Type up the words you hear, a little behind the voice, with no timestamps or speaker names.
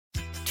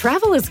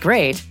Travel is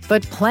great,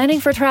 but planning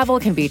for travel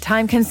can be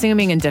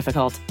time-consuming and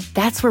difficult.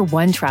 That's where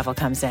One Travel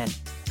comes in.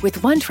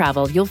 With One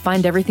Travel, you'll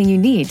find everything you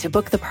need to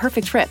book the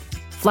perfect trip.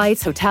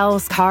 Flights,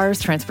 hotels,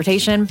 cars,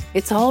 transportation,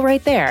 it's all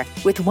right there.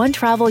 With One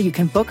Travel, you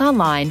can book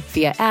online,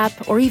 via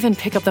app, or even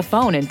pick up the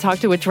phone and talk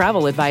to a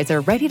travel advisor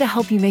ready to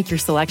help you make your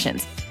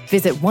selections.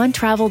 Visit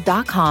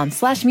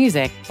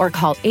onetravel.com/music or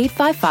call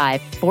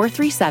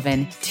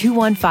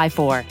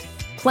 855-437-2154.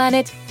 Plan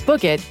it,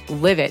 book it,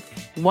 live it.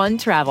 One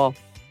Travel.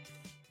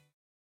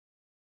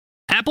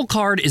 Apple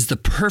Card is the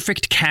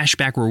perfect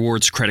cashback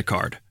rewards credit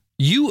card.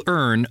 You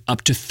earn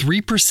up to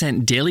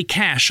 3% daily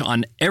cash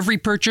on every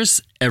purchase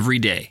every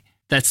day.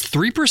 That's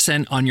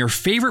 3% on your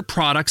favorite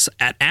products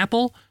at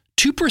Apple,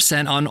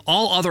 2% on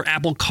all other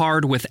Apple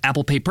Card with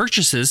Apple Pay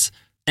purchases,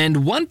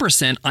 and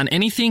 1% on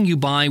anything you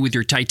buy with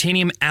your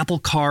titanium Apple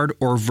Card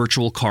or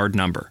virtual card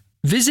number.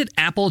 Visit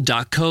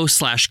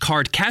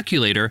apple.co/card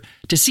calculator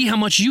to see how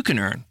much you can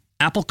earn.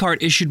 Apple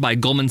Card issued by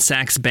Goldman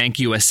Sachs Bank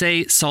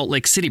USA, Salt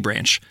Lake City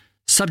branch.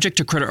 Subject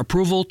to credit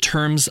approval,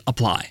 terms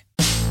apply.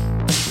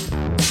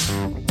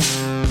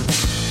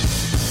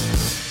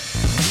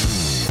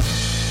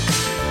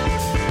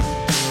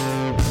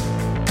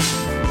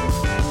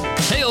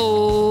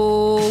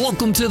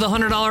 Welcome to the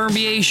 $100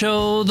 MBA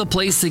Show, the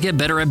place to get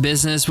better at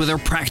business with our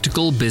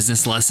practical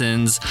business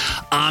lessons.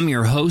 I'm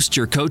your host,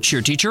 your coach,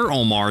 your teacher,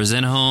 Omar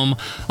Zenhom.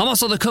 I'm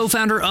also the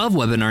co-founder of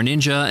Webinar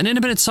Ninja, an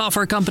independent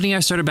software company I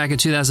started back in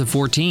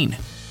 2014.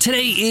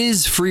 Today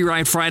is Free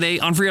Ride Friday.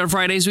 On Free Ride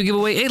Fridays, we give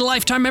away a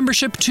lifetime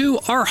membership to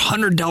our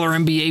 $100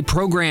 MBA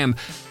program,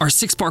 our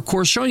 6-part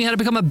course showing you how to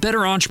become a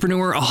better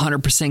entrepreneur,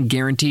 100%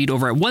 guaranteed,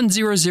 over at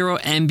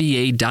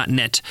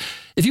 100mba.net.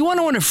 If you want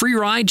to win a free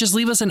ride, just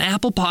leave us an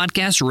Apple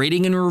Podcast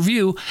rating and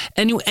review,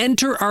 and you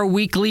enter our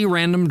weekly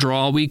random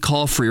draw we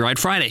call Free Ride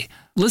Friday.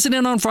 Listen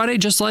in on Friday,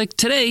 just like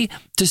today,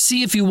 to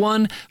see if you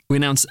won. We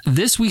announce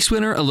this week's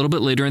winner a little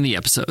bit later in the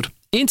episode.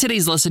 In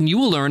today's lesson, you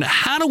will learn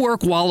how to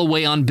work while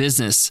away on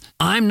business.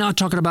 I'm not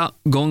talking about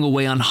going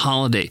away on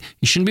holiday.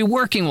 You shouldn't be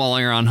working while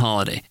you're on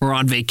holiday or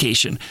on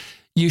vacation.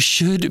 You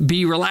should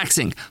be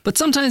relaxing. But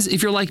sometimes,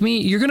 if you're like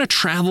me, you're going to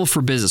travel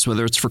for business,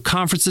 whether it's for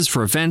conferences,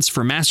 for events,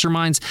 for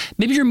masterminds.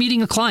 Maybe you're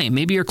meeting a client.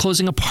 Maybe you're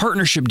closing a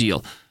partnership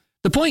deal.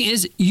 The point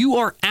is, you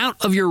are out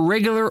of your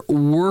regular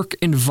work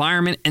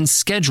environment and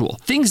schedule.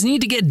 Things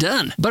need to get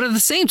done. But at the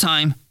same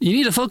time, you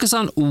need to focus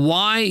on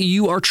why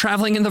you are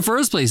traveling in the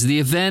first place. The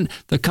event,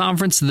 the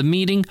conference, the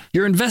meeting.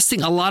 You're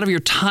investing a lot of your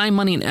time,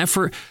 money, and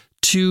effort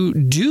to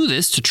do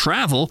this, to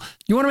travel.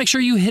 You want to make sure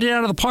you hit it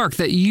out of the park,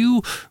 that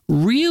you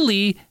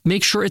really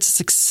make sure it's a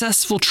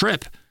successful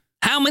trip.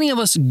 How many of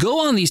us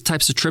go on these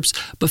types of trips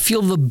but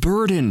feel the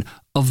burden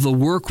of the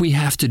work we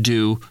have to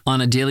do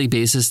on a daily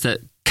basis that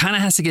kind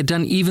of has to get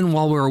done even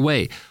while we're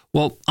away?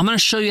 Well, I'm going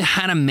to show you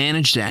how to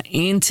manage that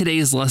in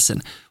today's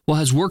lesson. What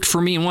has worked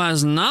for me and what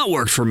has not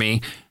worked for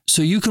me,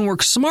 so you can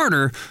work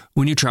smarter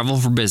when you travel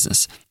for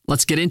business.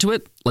 Let's get into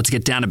it. Let's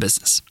get down to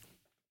business.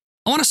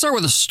 I want to start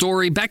with a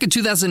story. Back in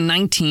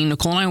 2019,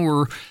 Nicole and I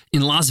were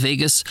in Las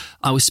Vegas.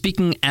 I was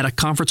speaking at a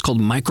conference called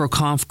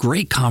MicroConf,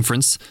 great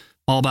conference,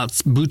 all about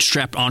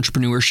bootstrapped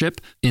entrepreneurship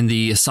in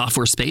the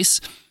software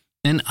space.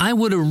 And I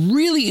would have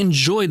really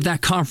enjoyed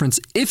that conference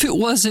if it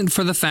wasn't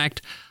for the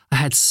fact I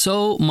had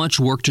so much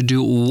work to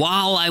do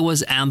while I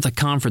was at the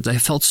conference. I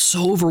felt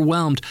so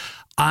overwhelmed.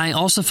 I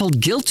also felt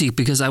guilty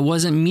because I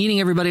wasn't meeting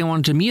everybody I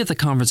wanted to meet at the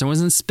conference. I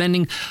wasn't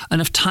spending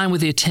enough time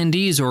with the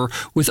attendees or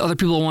with other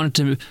people I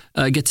wanted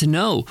to get to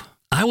know.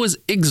 I was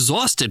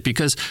exhausted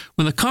because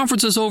when the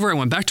conference was over, I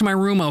went back to my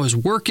room. I was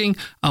working.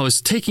 I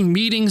was taking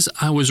meetings.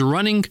 I was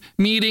running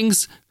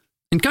meetings.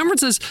 And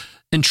conferences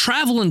and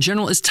travel in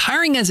general, as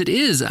tiring as it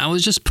is, I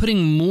was just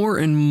putting more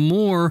and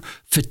more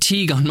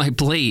fatigue on my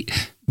plate,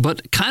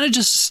 but kind of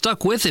just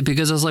stuck with it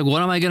because I was like,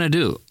 what am I going to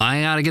do?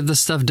 I got to get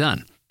this stuff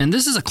done. And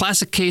this is a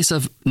classic case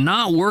of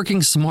not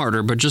working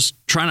smarter, but just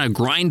trying to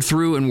grind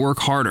through and work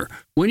harder.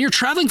 When you're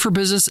traveling for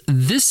business,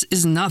 this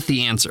is not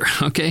the answer,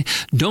 okay?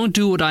 Don't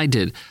do what I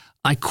did.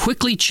 I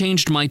quickly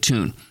changed my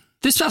tune.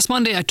 This past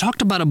Monday, I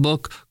talked about a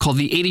book called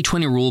The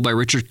 80-20 Rule by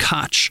Richard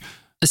Koch.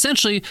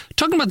 Essentially,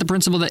 talking about the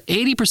principle that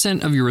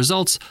 80% of your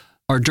results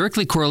are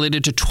directly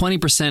correlated to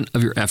 20%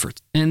 of your efforts.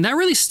 And that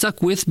really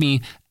stuck with me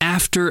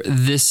after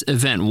this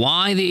event.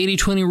 Why the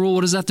 80-20 rule?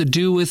 What does that have to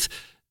do with,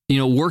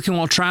 working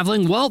while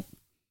traveling? Well,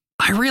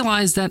 I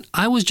realized that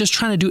I was just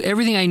trying to do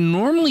everything I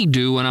normally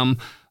do when I'm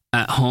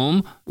at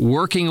home,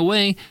 working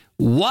away,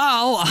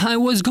 while I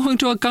was going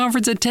to a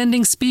conference,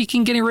 attending,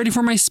 speaking, getting ready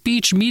for my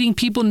speech, meeting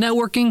people,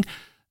 networking.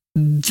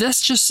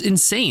 That's just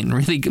insane,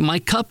 really. My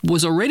cup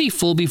was already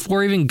full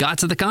before I even got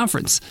to the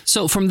conference.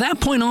 So from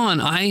that point on,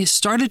 I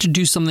started to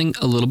do something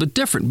a little bit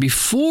different.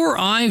 Before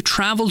I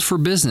traveled for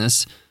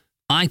business,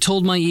 I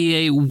told my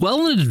EA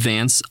well in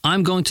advance,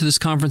 I'm going to this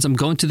conference, I'm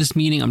going to this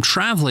meeting, I'm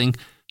traveling.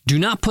 Do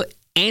not put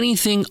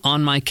anything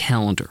on my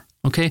calendar,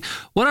 okay?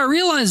 What I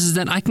realized is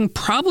that I can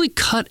probably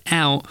cut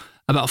out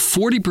about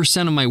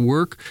 40% of my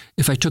work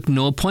if I took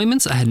no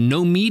appointments, I had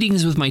no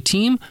meetings with my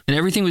team, and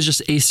everything was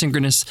just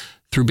asynchronous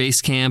through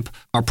Basecamp,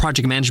 our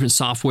project management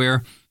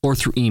software, or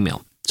through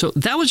email. So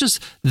that was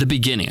just the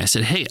beginning. I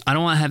said, hey, I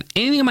don't want to have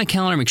anything on my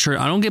calendar. Make sure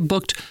I don't get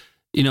booked,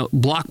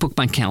 block book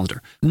my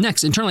calendar.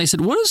 Next, internally, I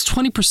said, what is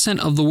 20%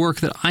 of the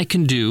work that I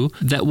can do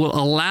that will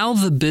allow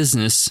the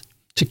business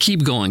to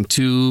keep going,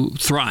 to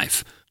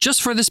thrive,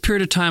 just for this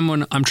period of time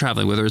when I'm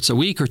traveling, whether it's a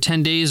week or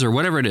 10 days or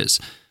whatever it is.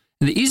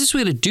 And the easiest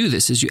way to do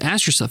this is you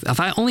ask yourself, if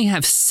I only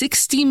have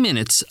 60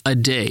 minutes a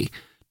day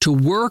to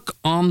work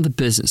on the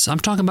business, I'm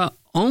talking about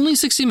only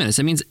 60 minutes.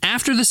 That means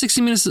after the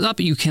 60 minutes is up,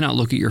 you cannot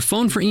look at your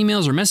phone for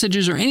emails or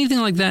messages or anything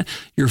like that.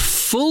 You're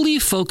fully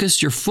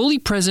focused. You're fully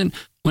present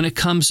when it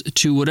comes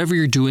to whatever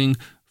you're doing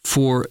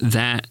for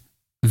that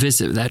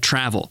visit, that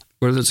travel,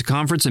 whether it's a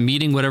conference, a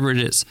meeting, whatever it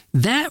is.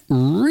 That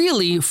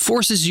really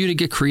forces you to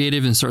get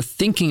creative and start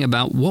thinking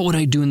about what would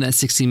I do in that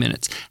 60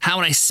 minutes? How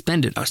would I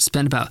spend it? I would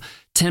spend about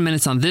 10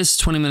 minutes on this,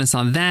 20 minutes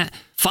on that,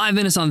 5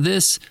 minutes on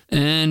this,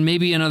 and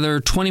maybe another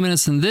 20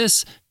 minutes on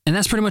this. And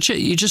that's pretty much it.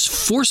 It just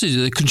forces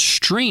you. The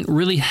constraint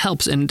really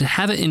helps. And to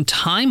have it in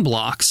time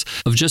blocks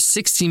of just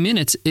 60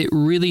 minutes, it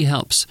really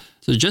helps.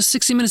 So just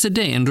 60 minutes a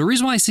day. And the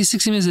reason why I say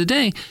 60 minutes a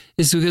day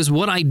is because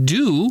what I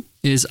do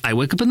is I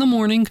wake up in the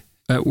morning,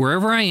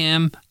 wherever I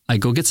am, I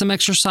go get some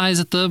exercise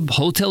at the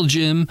hotel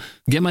gym,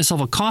 get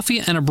myself a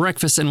coffee and a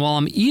breakfast. And while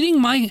I'm eating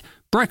my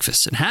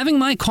breakfast and having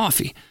my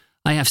coffee,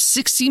 I have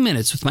 60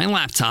 minutes with my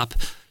laptop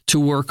to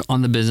work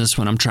on the business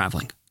when I'm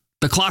traveling.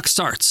 The clock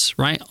starts,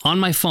 right? On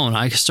my phone,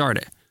 I start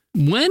it.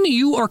 When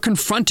you are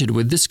confronted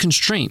with this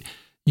constraint,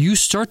 you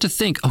start to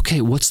think, okay,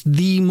 what's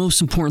the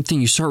most important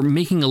thing? You start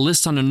making a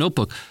list on a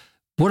notebook.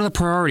 What are the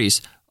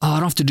priorities? Oh, I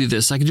don't have to do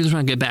this. I can do this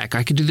when I get back.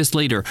 I can do this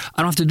later.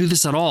 I don't have to do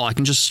this at all. I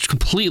can just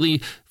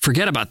completely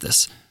forget about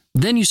this.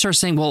 Then you start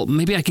saying, well,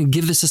 maybe I can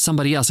give this to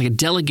somebody else. I could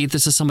delegate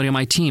this to somebody on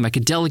my team. I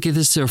could delegate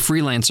this to a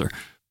freelancer.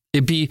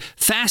 It'd be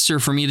faster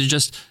for me to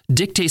just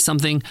dictate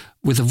something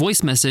with a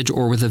voice message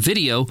or with a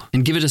video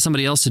and give it to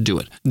somebody else to do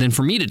it than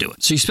for me to do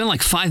it. So you spend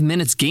like 5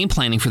 minutes game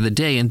planning for the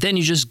day, and then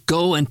you just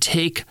go and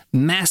take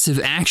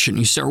massive action.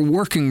 You start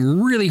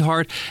working really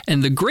hard.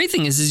 And the great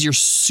thing is you're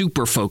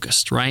super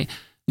focused, right?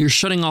 You're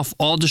shutting off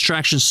all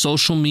distractions,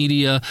 social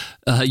media,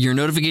 your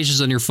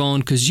notifications on your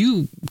phone, because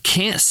you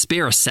can't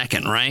spare a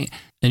second, right?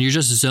 And you're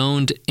just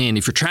zoned in.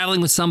 If you're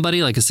traveling with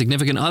somebody like a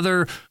significant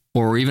other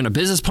or even a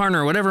business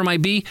partner or whatever it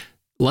might be,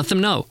 let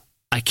them know,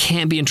 I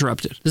can't be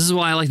interrupted. This is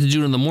why I like to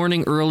do it in the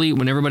morning early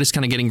when everybody's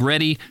kind of getting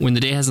ready, when the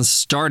day hasn't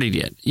started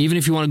yet. Even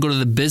if you want to go to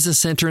the business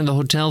center in the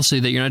hotel so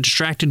that you're not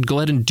distracted, go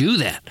ahead and do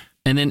that.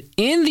 And then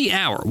in the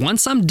hour,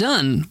 once I'm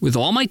done with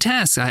all my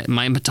tasks,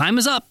 my time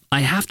is up, I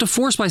have to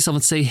force myself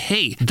and say,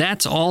 hey,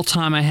 that's all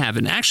time I have.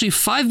 And actually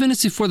 5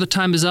 minutes before the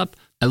time is up,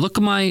 I look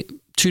at my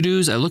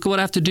to-dos, I look at what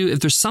I have to do. If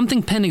there's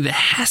something pending that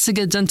has to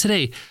get done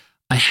today,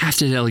 I have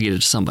to delegate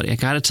it to somebody. I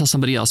got to tell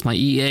somebody else, my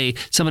EA,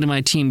 somebody on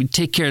my team,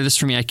 take care of this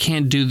for me. I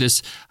can't do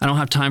this. I don't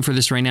have time for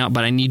this right now,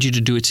 but I need you to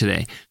do it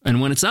today.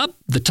 And when it's up,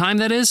 the time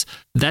that is,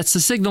 that's the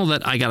signal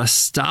that I got to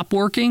stop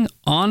working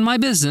on my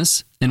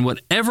business, and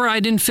whatever I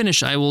didn't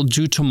finish, I will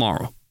do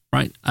tomorrow,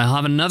 right? I'll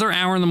have another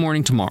hour in the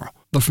morning tomorrow.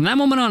 But from that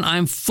moment on,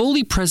 I'm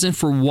fully present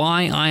for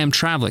why I am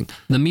traveling,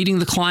 the meeting,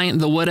 the client,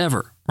 the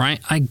whatever,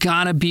 right? I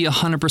got to be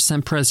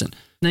 100% present.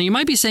 Now, you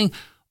might be saying,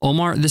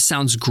 Omar, this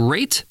sounds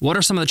great. What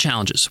are some of the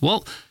challenges?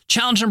 Well,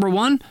 challenge number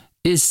one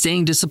is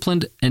staying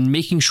disciplined and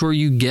making sure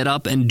you get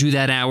up and do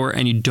that hour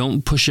and you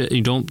don't push it,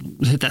 you don't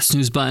hit that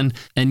snooze button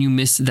and you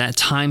miss that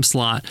time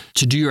slot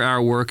to do your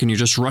hour work and you're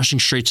just rushing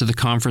straight to the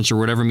conference or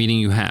whatever meeting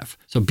you have.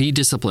 So be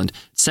disciplined.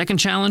 Second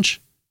challenge,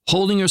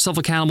 holding yourself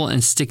accountable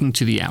and sticking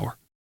to the hour.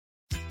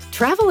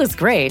 Travel is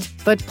great,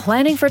 but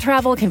planning for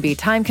travel can be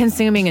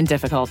time-consuming and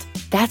difficult.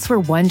 That's where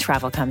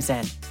OneTravel comes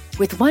in.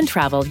 With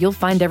OneTravel, you'll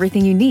find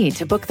everything you need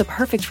to book the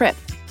perfect trip.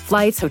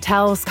 Flights,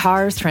 hotels,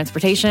 cars,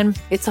 transportation,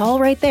 it's all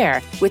right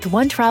there. With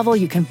OneTravel,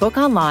 you can book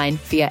online,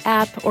 via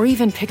app, or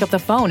even pick up the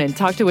phone and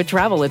talk to a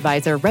travel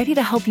advisor ready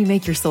to help you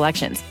make your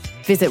selections.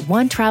 Visit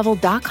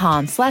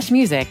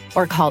onetravel.com/music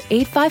or call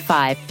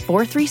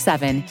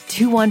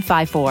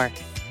 855-437-2154.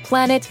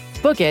 Plan it,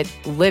 book it,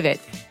 live it.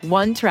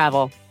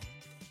 OneTravel.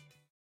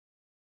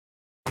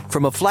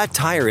 From a flat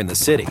tire in the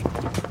city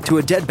to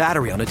a dead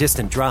battery on a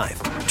distant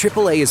drive,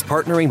 AAA is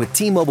partnering with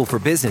T-Mobile for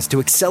Business to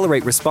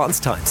accelerate response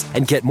times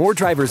and get more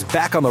drivers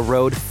back on the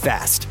road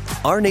fast.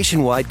 Our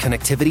nationwide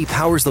connectivity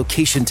powers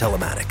location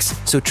telematics,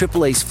 so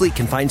AAA's fleet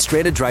can find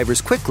stranded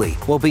drivers quickly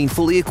while being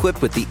fully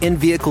equipped with the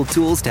in-vehicle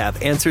tools to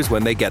have answers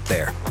when they get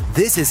there.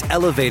 This is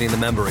elevating the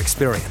member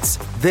experience.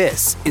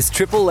 This is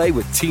AAA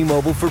with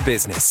T-Mobile for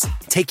Business.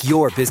 Take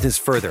your business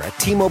further at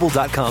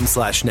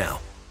T-Mobile.com/now.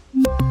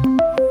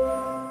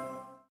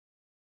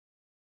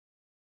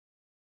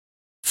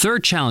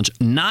 Third challenge,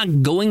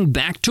 not going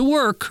back to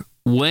work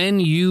when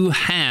you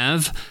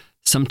have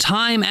some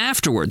time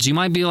afterwards. You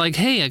might be like,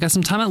 hey, I got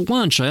some time at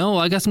lunch.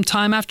 I got some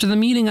time after the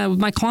meeting with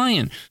my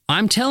client.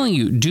 I'm telling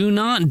you, do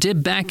not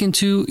dip back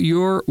into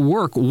your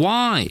work.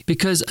 Why?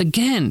 Because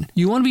again,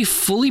 you want to be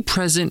fully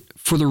present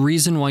for the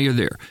reason why you're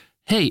there.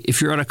 Hey,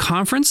 if you're at a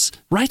conference,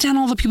 write down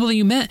all the people that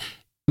you met.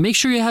 Make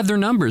sure you have their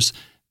numbers.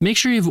 Make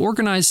sure you've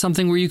organized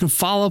something where you can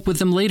follow up with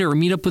them later or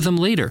meet up with them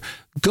later.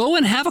 Go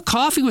and have a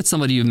coffee with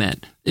somebody you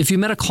met. If you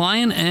met a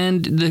client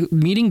and the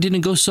meeting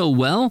didn't go so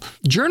well,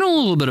 journal a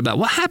little bit about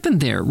what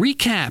happened there.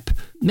 Recap.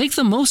 Make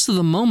the most of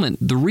the moment,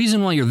 the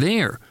reason why you're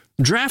there.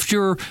 Draft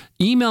your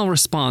email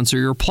response or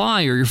your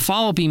reply or your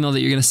follow-up email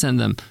that you're going to send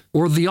them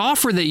or the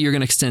offer that you're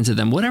going to extend to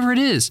them, whatever it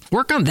is.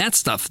 Work on that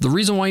stuff. The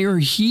reason why you're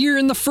here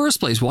in the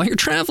first place, why you're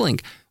traveling.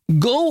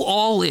 Go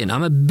all in.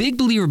 I'm a big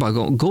believer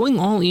about going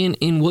all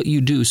in what you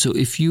do. So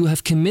if you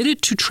have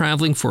committed to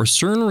traveling for a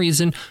certain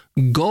reason,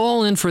 go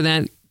all in for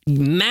that.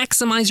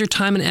 Maximize your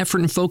time and effort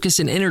and focus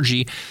and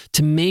energy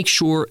to make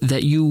sure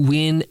that you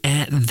win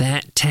at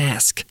that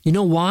task. You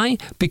know why?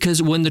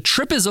 Because when the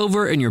trip is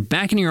over and you're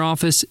back in your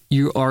office,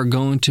 you are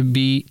going to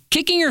be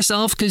kicking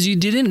yourself because you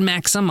didn't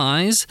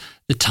maximize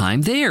the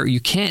time there. You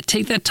can't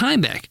take that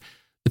time back.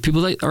 The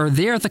people that are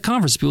there at the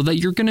conference, people that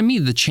you're going to meet,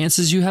 the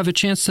chances you have a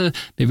chance to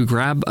maybe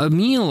grab a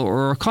meal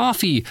or a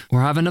coffee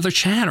or have another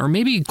chat or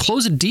maybe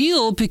close a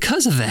deal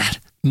because of that.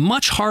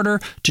 Much harder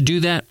to do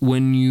that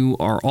when you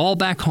are all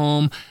back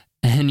home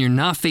and you're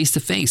not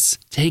face-to-face.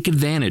 Take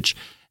advantage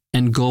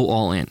and go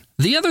all in.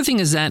 The other thing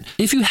is that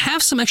if you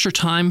have some extra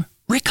time,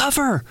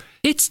 recover.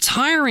 It's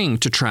tiring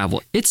to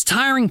travel. It's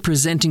tiring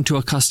presenting to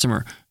a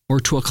customer or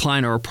to a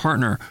client or a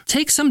partner.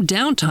 Take some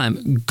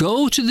downtime.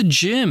 Go to the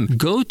gym.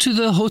 Go to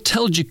the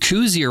hotel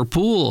jacuzzi or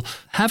pool.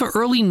 Have an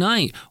early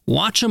night.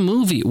 Watch a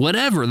movie.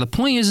 Whatever. The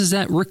point is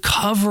that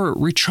recover,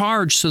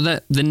 recharge so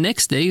that the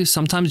next day,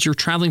 sometimes you're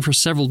traveling for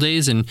several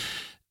days and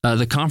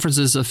the conference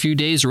is a few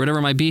days or whatever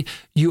it might be,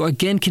 you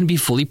again can be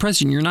fully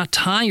present. You're not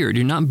tired.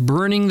 You're not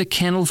burning the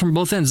candle from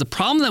both ends. The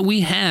problem that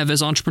we have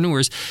as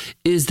entrepreneurs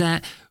is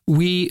that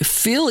we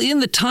fill in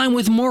the time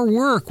with more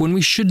work when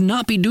we should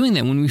not be doing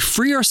that. When we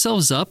free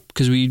ourselves up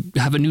because we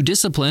have a new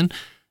discipline,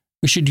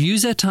 we should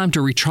use that time to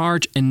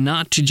recharge and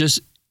not to just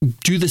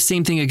do the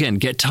same thing again,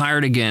 get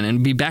tired again,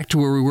 and be back to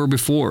where we were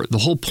before. The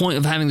whole point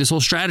of having this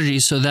whole strategy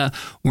is so that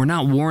we're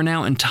not worn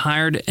out and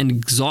tired and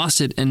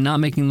exhausted and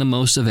not making the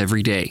most of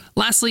every day.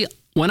 Lastly,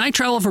 when I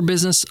travel for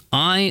business,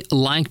 I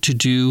like to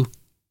do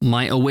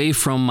my away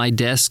from my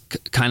desk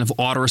kind of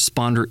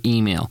autoresponder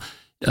email.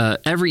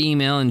 Every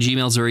email in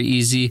Gmail is very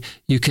easy.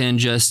 You can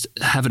just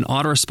have an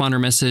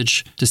autoresponder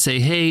message to say,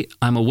 hey,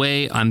 I'm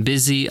away, I'm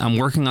busy, I'm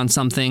working on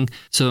something.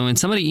 So when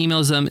somebody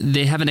emails them,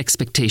 they have an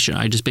expectation.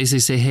 I just basically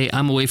say, hey,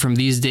 I'm away from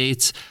these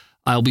dates.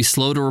 I'll be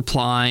slow to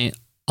reply.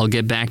 I'll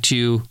get back to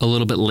you a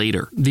little bit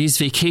later. These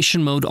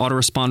vacation mode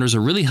autoresponders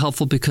are really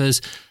helpful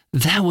because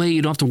that way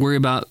you don't have to worry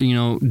about,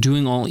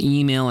 doing all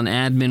email and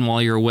admin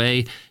while you're away.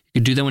 You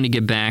can do that when you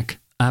get back.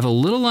 I have a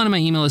little line on my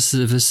email list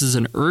if this is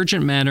an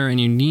urgent matter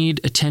and you need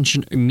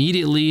attention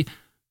immediately,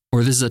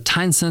 or this is a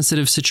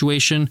time-sensitive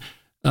situation,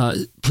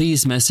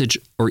 please message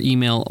or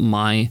email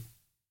my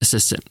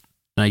assistant.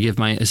 And I give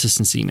my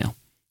assistant's email.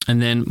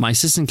 And then my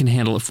assistant can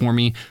handle it for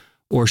me,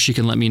 or she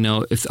can let me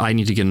know if I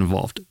need to get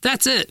involved.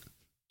 That's it.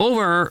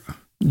 Over.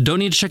 Don't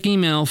need to check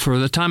email for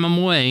the time I'm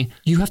away.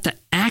 You have to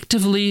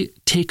actively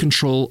take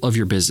control of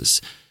your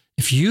business.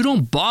 If you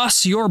don't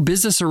boss your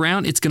business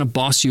around, it's going to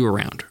boss you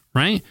around,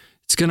 right?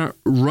 It's going to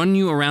run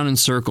you around in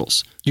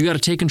circles. You got to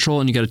take control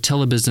and you got to tell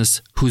the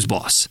business who's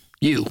boss.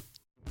 You.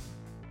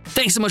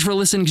 Thanks so much for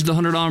listening to the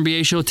 $100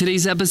 MBA Show.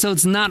 Today's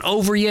episode's not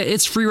over yet.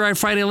 It's Free Ride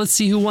Friday. Let's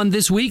see who won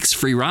this week's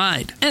free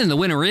ride. And the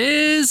winner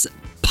is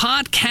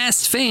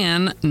Podcast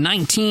Fan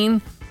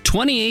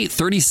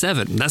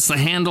 192837. That's the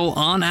handle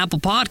on Apple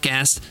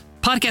Podcast.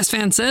 Podcast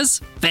Fan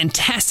says,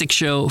 fantastic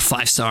show,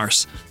 5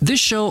 stars.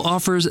 This show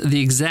offers the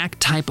exact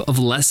type of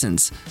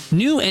lessons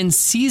new and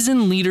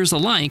seasoned leaders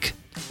alike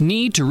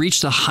need to reach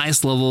the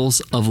highest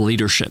levels of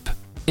leadership.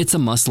 It's a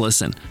must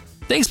listen.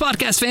 Thanks,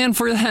 Podcast Fan,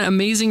 for that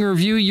amazing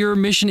review. Your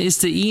mission is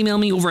to email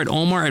me over at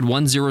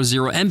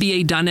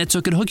omar@100mba.net so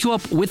I can hook you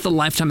up with the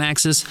lifetime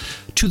access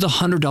to the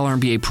 $100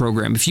 MBA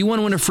program. If you want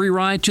to win a free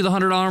ride to the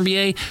 $100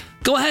 MBA,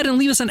 go ahead and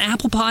leave us an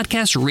Apple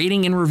Podcast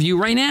rating and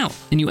review right now.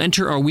 And you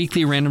enter our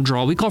weekly random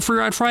draw we call Free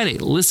Ride Friday.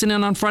 Listen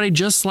in on Friday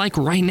just like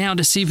right now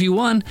to see if you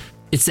won.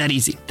 It's that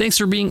easy. Thanks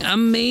for being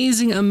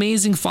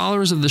amazing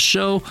followers of the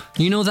show.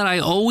 You know that I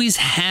always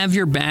have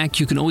your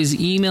back. You can always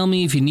email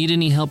me if you need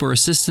any help or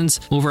assistance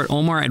over at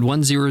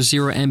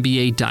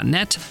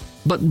omar@100mba.net.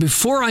 But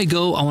before I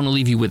go, I want to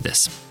leave you with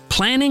this.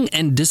 Planning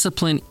and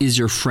discipline is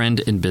your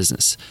friend in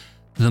business.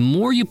 The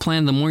more you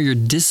plan, the more you're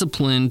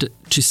disciplined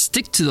to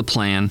stick to the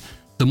plan,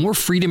 the more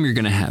freedom you're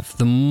going to have,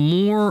 the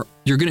more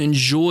you're going to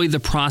enjoy the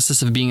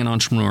process of being an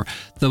entrepreneur.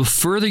 The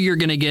further you're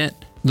going to get,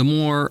 the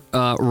more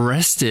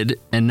rested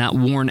and not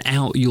worn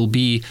out you'll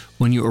be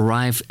when you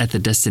arrive at the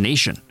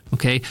destination,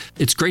 okay?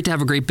 It's great to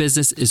have a great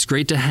business. It's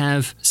great to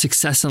have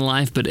success in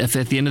life, but if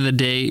at the end of the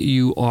day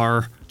you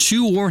are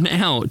too worn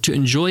out to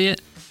enjoy it,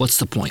 what's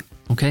the point,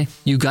 okay?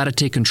 You got to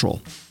take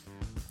control.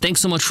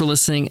 Thanks so much for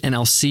listening, and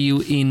I'll see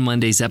you in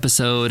Monday's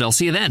episode. I'll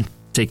see you then.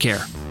 Take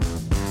care.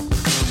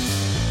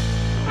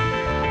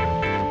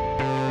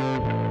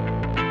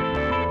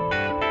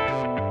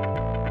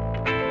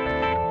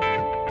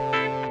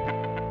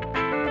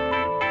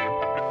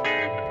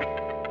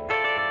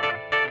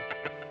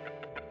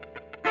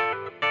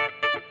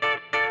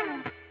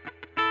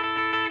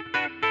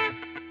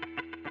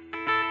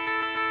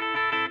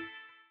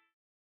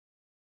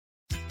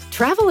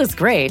 Travel is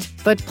great,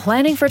 but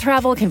planning for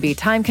travel can be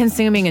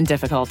time-consuming and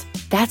difficult.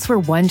 That's where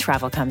One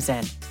Travel comes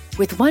in.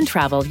 With One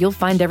Travel, you'll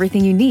find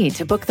everything you need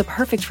to book the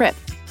perfect trip.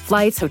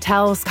 Flights,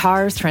 hotels,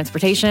 cars,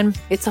 transportation,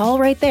 it's all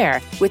right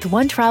there. With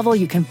One Travel,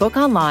 you can book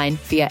online,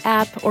 via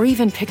app, or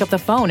even pick up the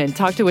phone and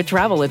talk to a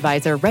travel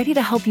advisor ready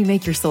to help you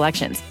make your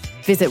selections.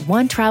 Visit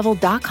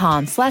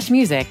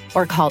onetravel.com/music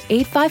or call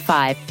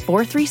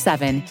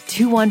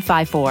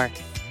 855-437-2154.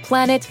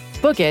 Plan it,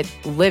 book it,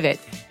 live it.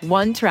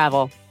 One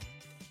Travel.